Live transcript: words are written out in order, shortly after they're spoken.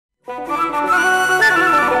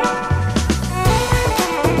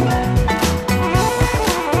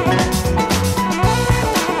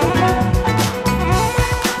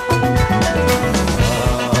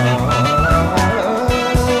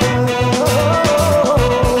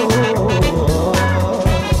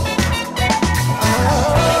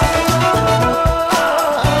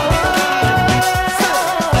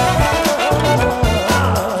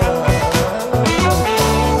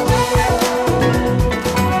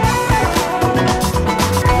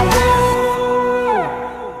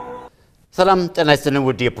ሰላም ጤና ይስጥልን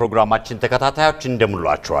ውድ የፕሮግራማችን ተከታታዮች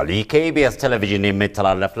እንደምንሏችኋል። ይህ ከኢቢኤስ ቴሌቪዥን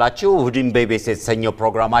የሚተላለፍላችሁ እሁድን በኢቢኤስ የተሰኘው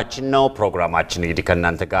ፕሮግራማችን ነው። ፕሮግራማችን እንግዲህ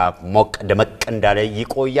ከእናንተ ጋር ሞቅ ደመቅ እንዳለ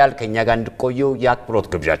ይቆያል። ከኛ ጋር እንድትቆዩ የአክብሮት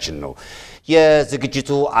ግብዣችን ነው። የዝግጅቱ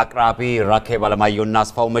አቅራቢ ራኬብ አለማየሁና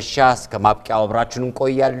አስፋው መሻ እስከ ማብቂያው አብራችሁን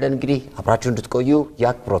እንቆያለን። እንግዲህ አብራችሁን እንድትቆዩ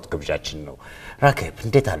የአክብሮት ግብዣችን ነው። ራኬብ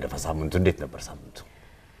እንዴት አለፈ ሳምንቱ? እንዴት ነበር ሳምንቱ?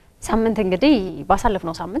 ሳምንት እንግዲህ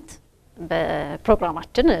ባሳለፍነው ሳምንት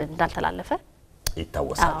በፕሮግራማችን እንዳልተላለፈ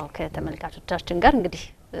ይታወሳል። ከተመልካቾቻችን ጋር እንግዲህ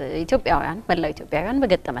መላው ኢትዮጵያውያን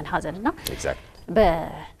በገጠመን ሀዘንና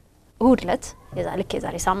በእሁድ ዕለት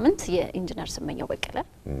የዛሬ ሳምንት የኢንጂነር ስመኘው በቀለ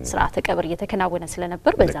ስርዓተ ቀብር እየተከናወነ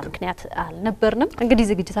ስለነበር በዛ ምክንያት አልነበርንም። እንግዲህ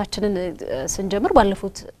ዝግጅታችንን ስንጀምር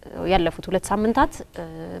ያለፉት 2 ሳምንታት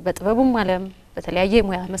በጥበቡም ዓለም በተለያየ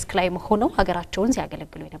ሙያ መስክ ላይ ሆነው ሀገራቸውን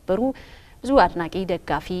ሲያገለግሉ የነበሩ ብዙ አድናቂ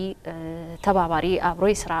ደጋፊ ተባባሪ አብሮ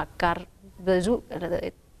የሥራ ጋር ብዙ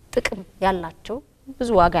ጥቅም ያላቸው ብዙ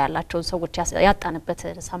ዋጋ ያላቸው ሰዎች ያጣንበት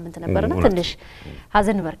ሳምንት ነበርና ትንሽ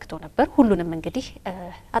ሀዘን በርክቶ ነበር። ሁሉንም እንግዲህ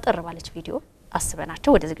አጠር ባለች ቪዲዮ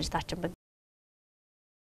አስበናቸው ወደ ዝግጅታችን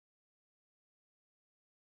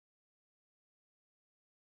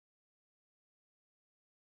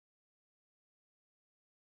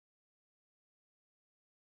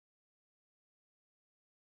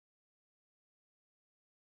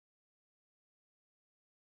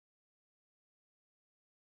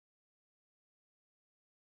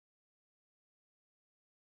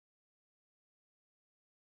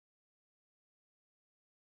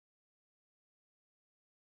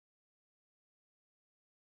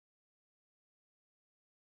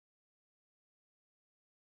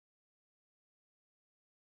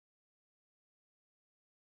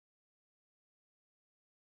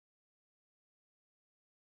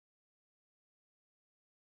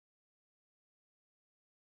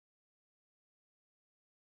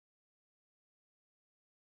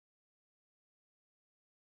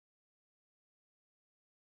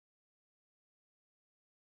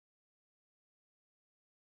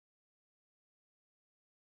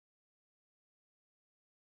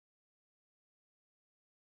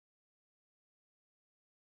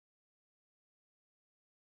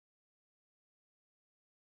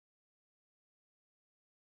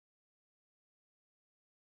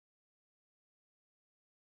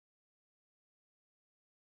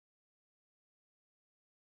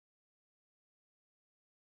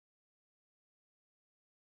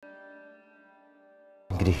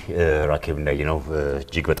እንግዲህ ራኬብ እንዳየነው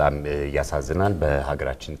እጅግ በጣም ያሳዝናል።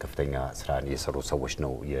 በሀገራችን ከፍተኛ ስራን የሰሩ ሰዎች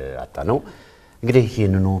ነው ያጣነው። እንግዲህ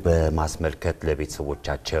ይህንኑ በማስመልከት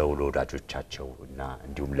ለቤተሰቦቻቸው ለወዳጆቻቸው እና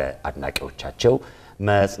እንዲሁም ለአድናቂዎቻቸው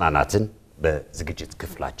መጽናናትን በዝግጅት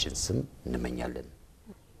ክፍላችን ስም እንመኛለን።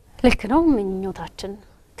 ልክ ነው። ምኞታችን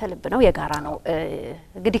ከልብ ነው፣ የጋራ ነው።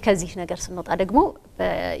 እንግዲህ ከዚህ ነገር ስንወጣ ደግሞ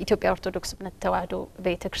በኢትዮጵያ ኦርቶዶክስ እምነት ተዋሕዶ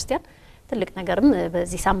ቤተክርስቲያን ትልቅ ነገርም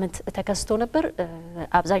በዚህ ሳምንት ተከስቶ ነበር።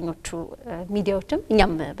 አብዛኞቹ ሚዲያዎችም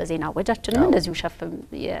እኛም በዜና ወጃችንም እንደዚሁ ሸፍም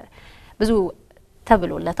ብዙ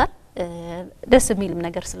ተብሎለታል። ደስ የሚልም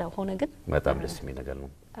ነገር ስለሆነ ግን በጣም ደስ የሚል ነገር ነው።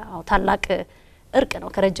 ታላቅ እርቅ ነው።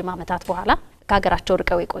 ከረጅም ዓመታት በኋላ ከሀገራቸው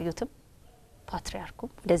ርቀው የቆዩትም ፓትሪያርኩ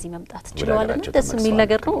ወደዚህ መምጣት ችለዋልና ደስ የሚል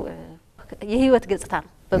ነገር ነው። የህይወት ገጽታ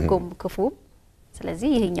ነው፣ በጎም ክፉም። ስለዚህ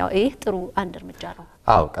ይሄ ጥሩ አንድ እርምጃ ነው።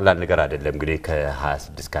 ቀላል ነገር አይደለም። እንግዲህ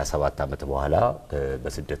ከ26 ከ27 ዓመት በኋላ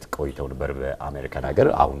በስደት ቆይተው ነበር በአሜሪካን ሀገር።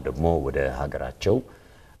 አሁን ደግሞ ወደ ሀገራቸው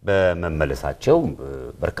በመመለሳቸው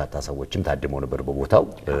በርካታ ሰዎችም ታድመው ነበር በቦታው።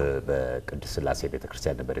 በቅድስት ሥላሴ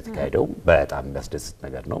ቤተክርስቲያን ነበር የተካሄደው። በጣም የሚያስደስት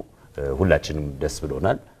ነገር ነው። ሁላችንም ደስ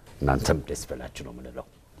ብሎናል። እናንተም ደስ ብላችሁ ነው የምንለው።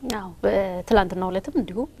 በትላንትናው ዕለትም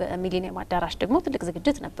እንዲሁ በሚሊኒየም አዳራሽ ደግሞ ትልቅ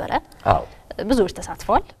ዝግጅት ነበረ። ብዙዎች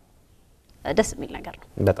ተሳትፈዋል። ደስ የሚል ነገር ነው።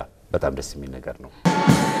 በጣም ደስ የሚል ነገር ነው።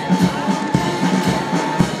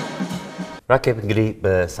 ራኬብ እንግዲህ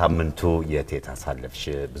በሳምንቱ የት አሳለፍሽ?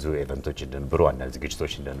 ብዙ ኢቨንቶች እንደነበሩ አንዳንድ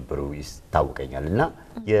ዝግጅቶች እንደነበሩ ይታወቀኛልና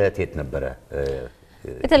የት ነበረ?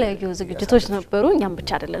 የተለያዩ ዝግጅቶች ነበሩ። እኛም ብቻ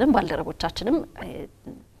አይደለንም፣ ባልደረቦቻችንም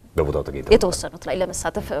በቦታው ተገኝተው የተወሰኑት ላይ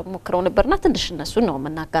ለመሳተፍ ሞክረው ነበርና ትንሽ እነሱን ነው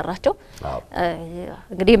የምናጋራቸው።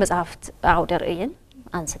 እንግዲህ የመጽሐፍት አውደ ርዕይን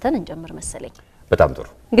አንስተን እንጀምር መሰለኝ። በጣም ጥሩ።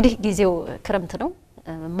 እንግዲህ ጊዜው ክረምት ነው፣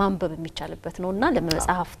 ማንበብ የሚቻልበት ነውና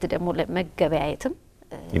ለመጽሐፍት ደግሞ ለመገበያየትም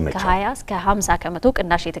ከ20 እስከ 50 ከመቶ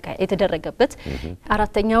ቅናሽ የተደረገበት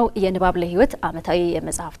አራተኛው የንባብ ለህይወት ዓመታዊ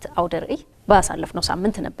የመጽሐፍት አውደ ርዕይ ባሳለፍነው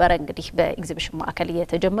ሳምንት ነበረ። እንግዲህ በኤግዚቢሽን ማዕከል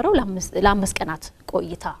የተጀመረው ለ5 ቀናት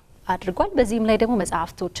ቆይታ አድርጓል። በዚህም ላይ ደግሞ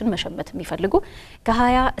መጽሐፍቶችን መሸመት የሚፈልጉ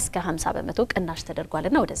ከ20 እስከ 50 በመቶ ቅናሽ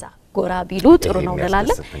ተደርጓልና ወደዛ ጎራ ቢሉ ጥሩ ነው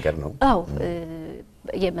እንላለን።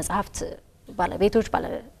 የመጽሐፍት ባለቤቶች ባለ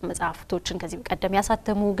መጽሐፍቶችን ከዚህ ቀደም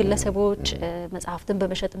ያሳተሙ ግለሰቦች መጽሐፍትን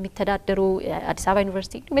በመሸጥ የሚተዳደሩ አዲስ አበባ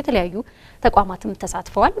ዩኒቨርሲቲ የተለያዩ ተቋማትም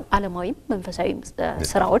ተሳትፈዋል ዓለማዊም መንፈሳዊ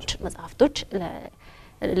ስራዎች መጽሐፍቶች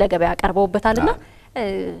ለገበያ ቀርበውበታልና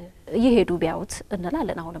ይሄዱ ቢያውት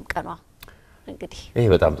እንላለን አሁንም ቀኗ እንግዲህ ይሄ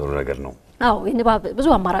በጣም ጥሩ ነገር ነው አዎ የንባብ ብዙ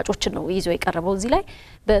አማራጮችን ነው ይዞ የቀረበው እዚህ ላይ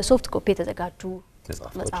በሶፍት ኮፒ የተዘጋጁ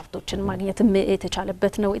መጽሐፍቶችን ማግኘትም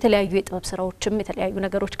የተቻለበት ነው የተለያዩ የጥበብ ስራዎችም የተለያዩ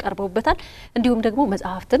ነገሮች ቀርበውበታል እንዲሁም ደግሞ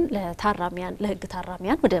መጽሐፍትን ለታራሚያን ለህግ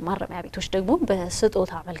ታራሚያን ወደ ማረሚያ ቤቶች ደግሞ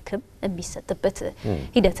በስጦታ መልክም የሚሰጥበት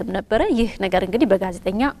ሂደትም ነበረ ይህ ነገር እንግዲህ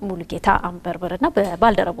በጋዜጠኛ ሙሉጌታ አንበርበርና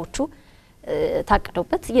በባልደረቦቹ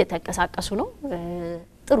ታቀደውበት እየተንቀሳቀሱ ነው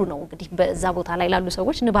ጥሩ ነው እንግዲህ በዛ ቦታ ላይ ላሉ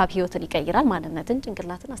ሰዎች ንባብ ህይወትን ይቀይራል ማንነትን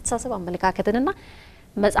ጭንቅላትን አስተሳሰብ አመለካከትንና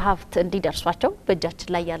መጽሐፍት እንዲደርሷቸው በእጃችን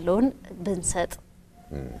ላይ ያለውን ብንሰጥ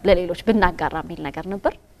ለሌሎች ብናጋራ የሚል ነገር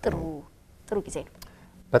ነበር ጥሩ ጊዜ ነው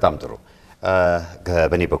በጣም ጥሩ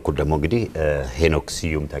በኔ በኩል ደግሞ እንግዲህ ሄኖክ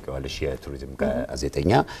ስዩም ታውቂዋለሽ የቱሪዝም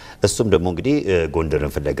ጋዜጠኛ እሱም ደግሞ እንግዲህ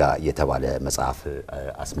ጎንደርን ፍለጋ የተባለ መጽሐፍ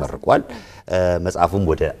አስመርቋል መጽሐፉም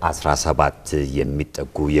ወደ 17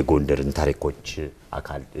 የሚጠጉ የጎንደርን ታሪኮች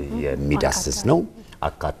አካል የሚዳስስ ነው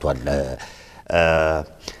አካቷል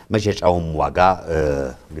መሸጫውም ዋጋ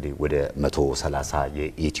እንግዲህ ወደ 130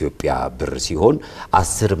 የኢትዮጵያ ብር ሲሆን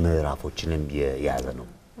 10 ምዕራፎችንም የያዘ ነው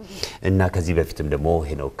እና ከዚህ በፊትም ደግሞ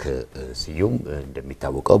ሄኖክ ስዩም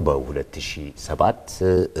እንደሚታወቀው በ2007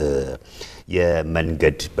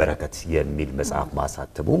 የመንገድ በረከት የሚል መጽሐፍ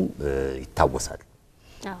ማሳተሙም ይታወሳል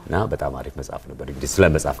እና በጣም አሪፍ መጽሐፍ ነበር እንግዲህ ስለ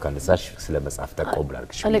መጽሐፍ ካነሳሽ ስለ መጽሐፍ ተቆም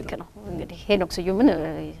ብላልክሽ ልክ ነው እንግዲህ ሄኖክ ስዩምን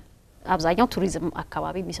አብዛኛው ቱሪዝም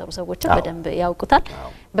አካባቢ የሚሰሩ ሰዎች በደንብ ያውቁታል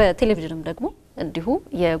በቴሌቪዥንም ደግሞ እንዲሁ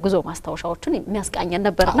የጉዞ ማስታወሻዎችን የሚያስቃኘን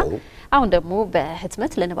ነበርና አሁን ደግሞ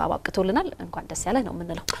በህትመት ለንባብ አብቅቶልናል እንኳን ደስ ያለ ነው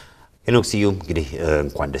የምንለው ሄኖክ ስዩም እንግዲህ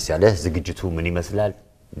እንኳን ደስ ያለ ዝግጅቱ ምን ይመስላል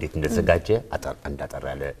እንዴት እንደተዘጋጀ አጣጣር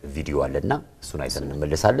ያለ ቪዲዮ አለና እሱን አይተን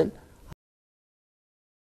እንመለሳለን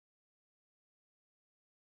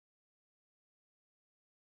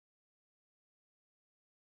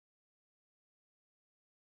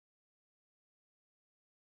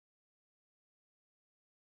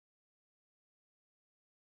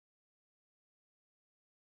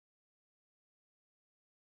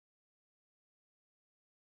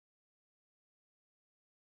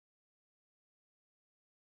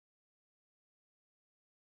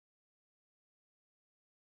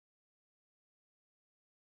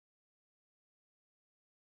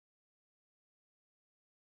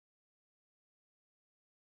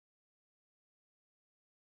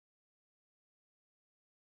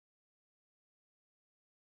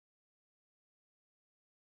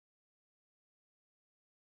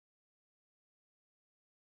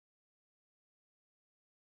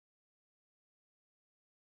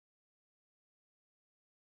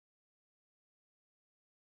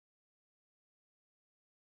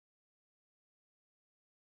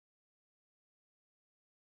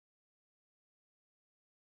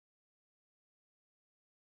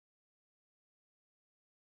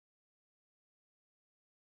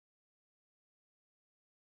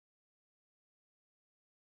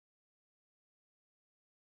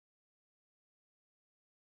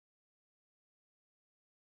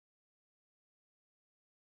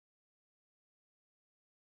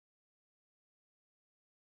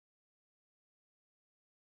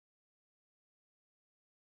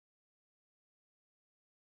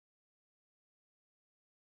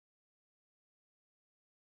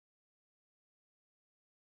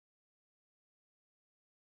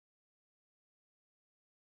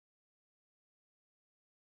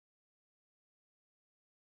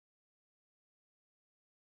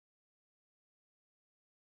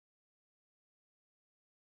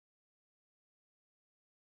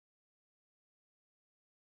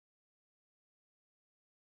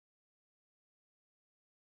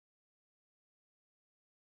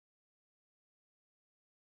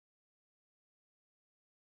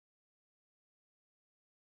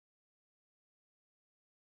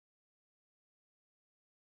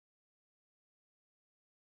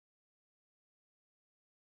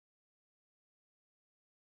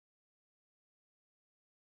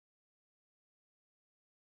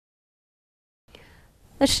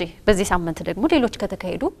እሺ በዚህ ሳምንት ደግሞ ሌሎች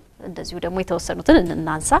ከተካሄዱ እንደዚሁ ደግሞ የተወሰኑትን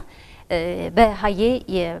እናንሳ በሃዬ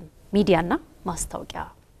የሚዲያና ማስታወቂያ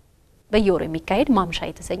በየወሩ የሚካሄድ ማምሻ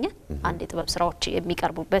የተሰኘ አንድ የጥበብ ስራዎች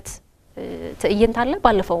የሚቀርቡበት ትዕይንት አለ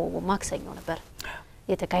ባለፈው ማክሰኞ ነበር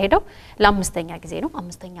የተካሄደው ለአምስተኛ ጊዜ ነው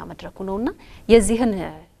አምስተኛ መድረኩ ነውና የዚህን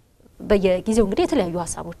በየጊዜው እንግዲህ የተለያዩ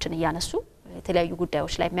ሐሳቦችን ያነሱ የተለያዩ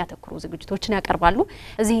ጉዳዮች ላይ የሚያተኩሩ ዝግጅቶችን ያቀርባሉ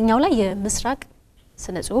እዚህኛው ላይ የምስራቅ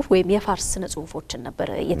ስነ ጽሁፍ ወይም የፋርስ ስነ ጽሁፎችን ነበር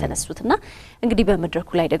የተነሱትና እንግዲህ በመድረኩ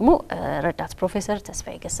ላይ ደግሞ ረዳት ፕሮፌሰር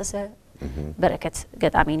ተስፋዬ ገሰሰ በረከት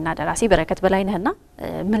ገጣሚና ደራሲ በረከት በላይነህና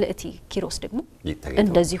ምልእቲ ኪሮስ ደግሞ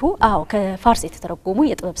እንደዚሁ ከፋርስ የተተረጎሙ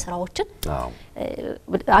የጥበብ ስራዎችን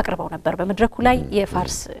አቅርበው ነበር በመድረኩ ላይ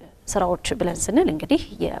የፋርስ ስራዎች ብለን ስንል እንግዲህ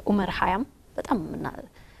የኡመር ሀያም በጣም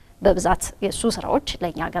በብዛት የሱ ስራዎች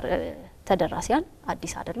ለኛ ሀገር ተደራሲያን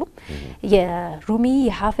አዲስ አይደሉም የሩሚ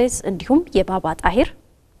የሐፊዝ እንዲሁም የባባ ጣሂር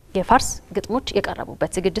የፋርስ ግጥሞች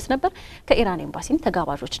የቀረቡበት ዝግጅት ነበር ከኢራን ኤምባሲም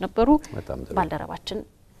ተጋባዦች ነበሩ ባልደረባችን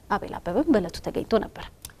አቤል አበበም በለቱ ተገኝቶ ነበር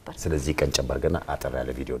ስለዚህ ቀን ጨምርገና አጠር ያለ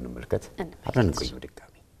ቪዲዮ እንመልከት አብረን እንቆይ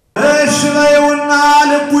ድጋሚ እሺ ላይውና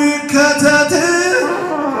ልቡ ይከተት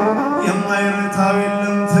የማይረታው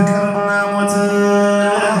የለም ፍቅርና ሞት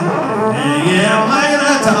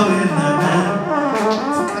የማይረታው የለም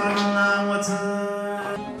ፍቅርና ሞት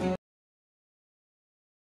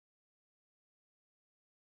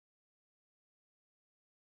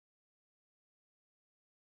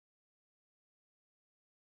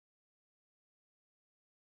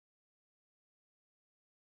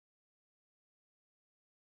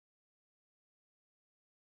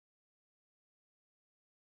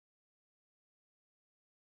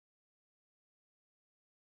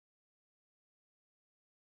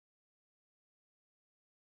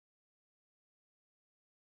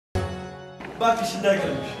ባክሽ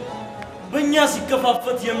እንዳይቀርብሽ በእኛ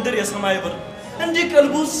ሲከፋፈት የምድር የሰማይ በር እንጂ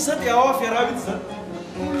ቀልቡ ሲሰጥ ያዋፍ የራቢት ዘር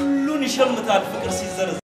ሁሉን ይሸምታል ፍቅር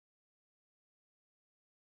ሲዘረዝ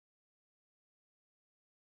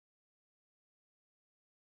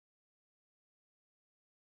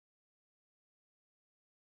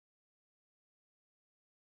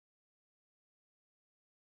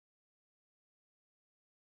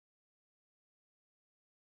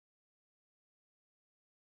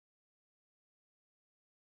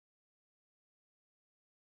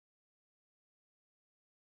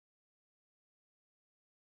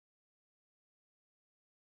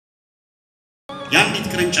ያንዲት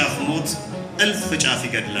ቅርንጫፍ ሞት እልፍ ጫፍ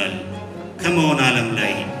ይገድላል ከመሆን ዓለም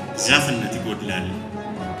ላይ ዛፍነት ይጎድላል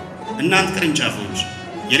እናንት ቅርንጫፎች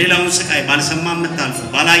የሌላውን ስቃይ ባልሰማ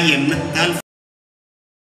መታልፉ ባላየ መታልፉ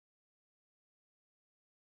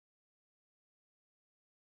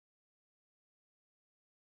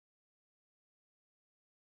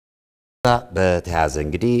በተያዘ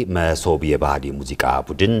እንግዲህ መሶብ የባህል ሙዚቃ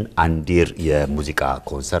ቡድን አንዲር የሙዚቃ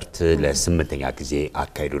ኮንሰርት ለ8ኛ ጊዜ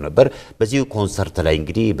አካሂዶ ነበር በዚህ ኮንሰርት ላይ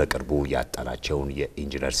እንግዲህ በቅርቡ ያጣናቸውን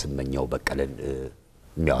የኢንጂነር ስመኛው በቀለን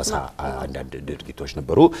የሚያወሳ አንዳንድ ድርጊቶች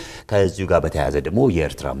ነበሩ ከዚሁ ጋር በተያያዘ ደግሞ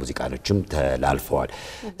የኤርትራ ሙዚቃኖችም ተላልፈዋል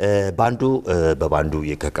በባንዱ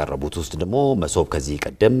የከቀረቡት ውስጥ ደግሞ መሶብ ከዚህ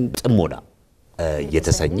ቀደም ጥሞና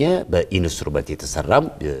የተሰኘ በኢንስትሩመንት የተሰራም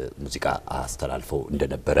ሙዚቃ አስተላልፎ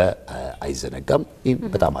እንደነበረ አይዘነጋም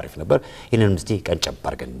በጣም አሪፍ ነበር ይሄንን እስቲ ቀንጨብ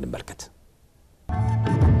አድርገን እንመልከት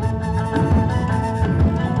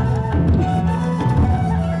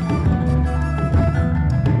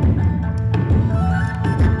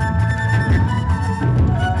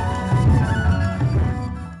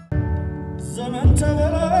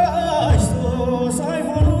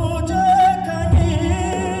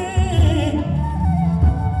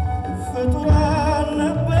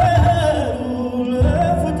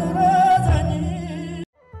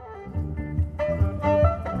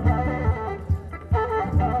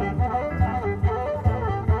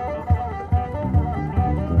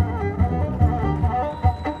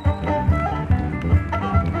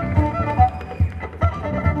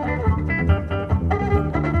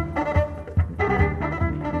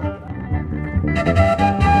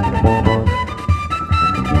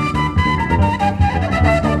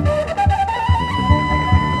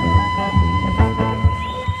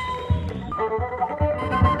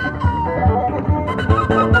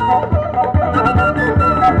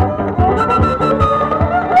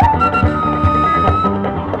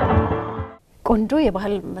ቆንጆ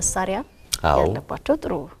የባህል መሳሪያ ያለባቸው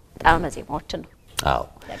ጥሩ ጣዕመ ዜማዎችን ነው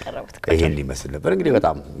ያቀረቡት ይሄን ሊመስል ነበር እንግዲህ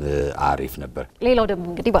በጣም አሪፍ ነበር ሌላው ደግሞ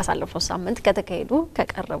እንግዲህ ባሳለፈው ሳምንት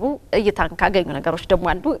ከቀረቡ እይታን ካገኙ ነገሮች ደግሞ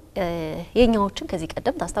አንዱ የኛዎችን ከዚህ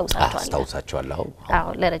ቀደም ታስታውሳቸዋለሁ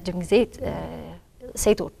ለረጅም ጊዜ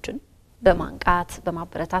ሴቶችን በማንቃት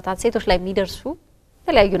በማበረታታት ሴቶች ላይ የሚደርሱ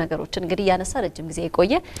የተለያዩ ነገሮችን እንግዲህ ያነሳ ረጅም ጊዜ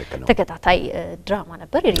የቆየ ተከታታይ ድራማ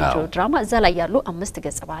ነበር የሬዲዮ ድራማ እዛ ላይ ያሉ 5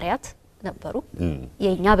 ገጸ ባህሪያት ነበሩ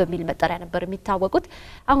የኛ በሚል መጠሪያ ነበር የሚታወቁት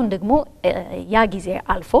አሁን ደግሞ ያ ጊዜ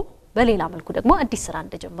አልፎ በሌላ መልኩ ደግሞ አዲስ ስራ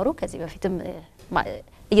እንደጀመሩ ከዚህ በፊትም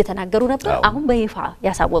እየተናገሩ ነበር አሁን በይፋ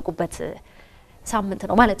ያሳወቁበት ሳምንት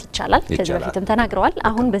ነው ማለት ይቻላል ከዚህ በፊትም ተናግረዋል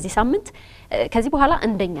አሁን በዚህ ሳምንት ከዚህ በኋላ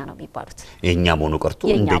እንደኛ ነው የሚባሉት የኛ ሞኑ ቀርቶ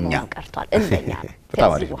እንደኛ ቀርቷል እንደኛ ነው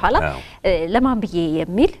ከዚህ በኋላ ለማን ብዬ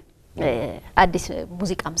የሚል አዲስ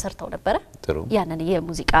ሙዚቃም ሰርተው ነበር ያንን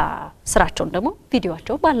የሙዚቃ ስራቸውን ደግሞ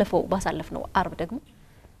ቪዲዮአቸው ባለፈው ባሳለፍነው አርብ ደግሞ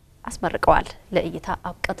አስመርቀዋል ለእይታ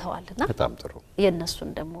አብቅተዋልና በጣም ጥሩ የነሱን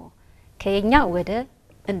ደግሞ ከኛ ወደ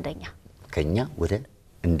እንደኛ ከኛ ወደ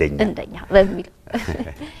እንደኛ በሚል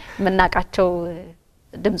መናቃቸው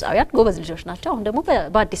ድምጻውያን ጎበዝ ልጆች ናቸው አሁን ደግሞ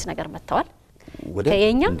በአዲስ ነገር መተዋል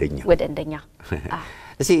ከኛ ወደ እንደኛ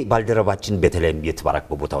እሺ ባልደረባችን በተለይም የተባረክ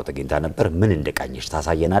በቦታው ተገኝታ ነበር ምን እንደቃኘሽ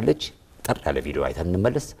ታሳየናለች ጠር ያለ ቪዲዮ አይተን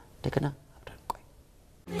እንመለስ እንደገና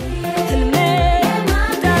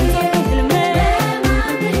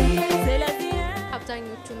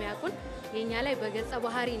አብዛኞቹ የሚያውቁን የኛ ላይ በገጸ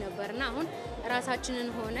ባህሪ ነበርና አሁን ራሳችንን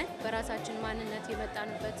ሆነ በራሳችን ማንነት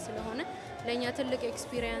የመጣንበት ስለሆነ ለኛ ትልቅ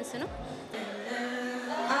ኤክስፒሪየንስ ነው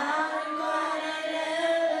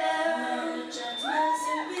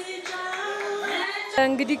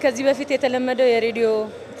እንግዲህ ከዚህ በፊት የተለመደው የሬዲዮ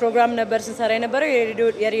ፕሮግራም ነበር ስንሰራ የነበረው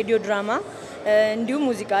የሬዲዮ ድራማ እንዲሁም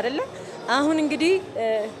ሙዚቃ አይደለ አሁን እንግዲህ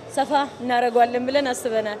ሰፋ እናረጋለን ብለን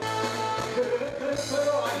አስበናል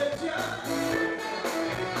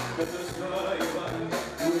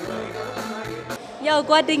ያው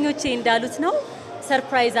ጓደኞቼ እንዳሉት ነው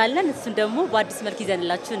ሰርፕራይዝ አለን እሱን ደግሞ በአዲስ መልክ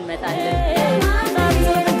ይዘንላችሁ እንመጣለን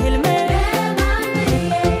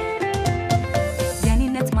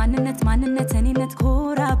ማንነት እኔነት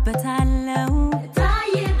ኮራበታለው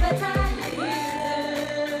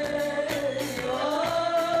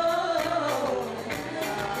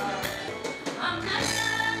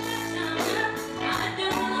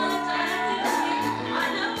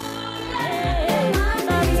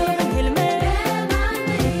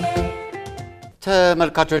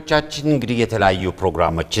ተመልካቾቻችን እንግዲህ የተለያዩ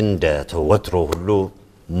ፕሮግራሞችን እንደተወትሮ ሁሉ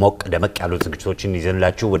ሞቅ ደመቅ ያሉ ዝግጅቶችን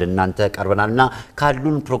ይዘንላችሁ ወደ እናንተ ቀርበናልና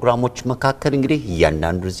ካሉን ፕሮግራሞች መካከል እንግዲህ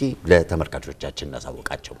እያንዳንዱ እዚህ ለተመልካቾቻችን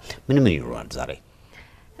እናሳውቃቸው ምን ይኖራል ዛሬ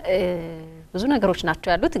ብዙ ነገሮች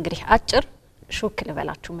ናቸው ያሉት እንግዲህ አጭር ሹክ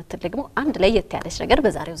ልበላችሁ ምትል ደግሞ አንድ ላይ ያለች ነገር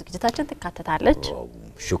በዛሬው ዝግጅታችን ተካተታለች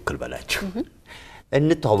ሹክ ልበላችሁ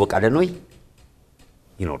እንተዋወቃለን ወይ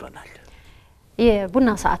ይኖረናል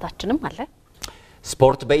የቡና ሰዓታችንም አለ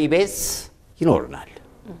ስፖርት በኢቢኤስ ይኖረናል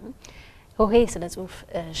ሆሄ ስለ ጽሁፍ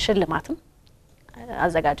ሽልማትም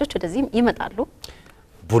አዘጋጆች ወደዚህ ይመጣሉ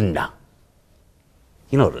ቡና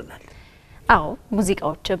ይኖረናል አዎ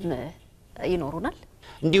ሙዚቃዎችም ይኖሩናል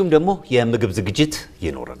እንዲሁም ደግሞ የምግብ ዝግጅት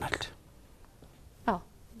ይኖረናል አዎ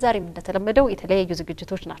ዛሬም እንደተለመደው የተለያዩ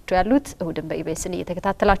ዝግጅቶች ናቸው ያሉት እሁድን በኢቢኤስን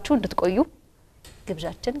እየተከታተላችሁ እንድትቆዩ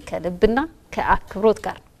ግብዣችን ከልብና ከአክብሮት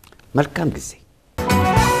ጋር መልካም ጊዜ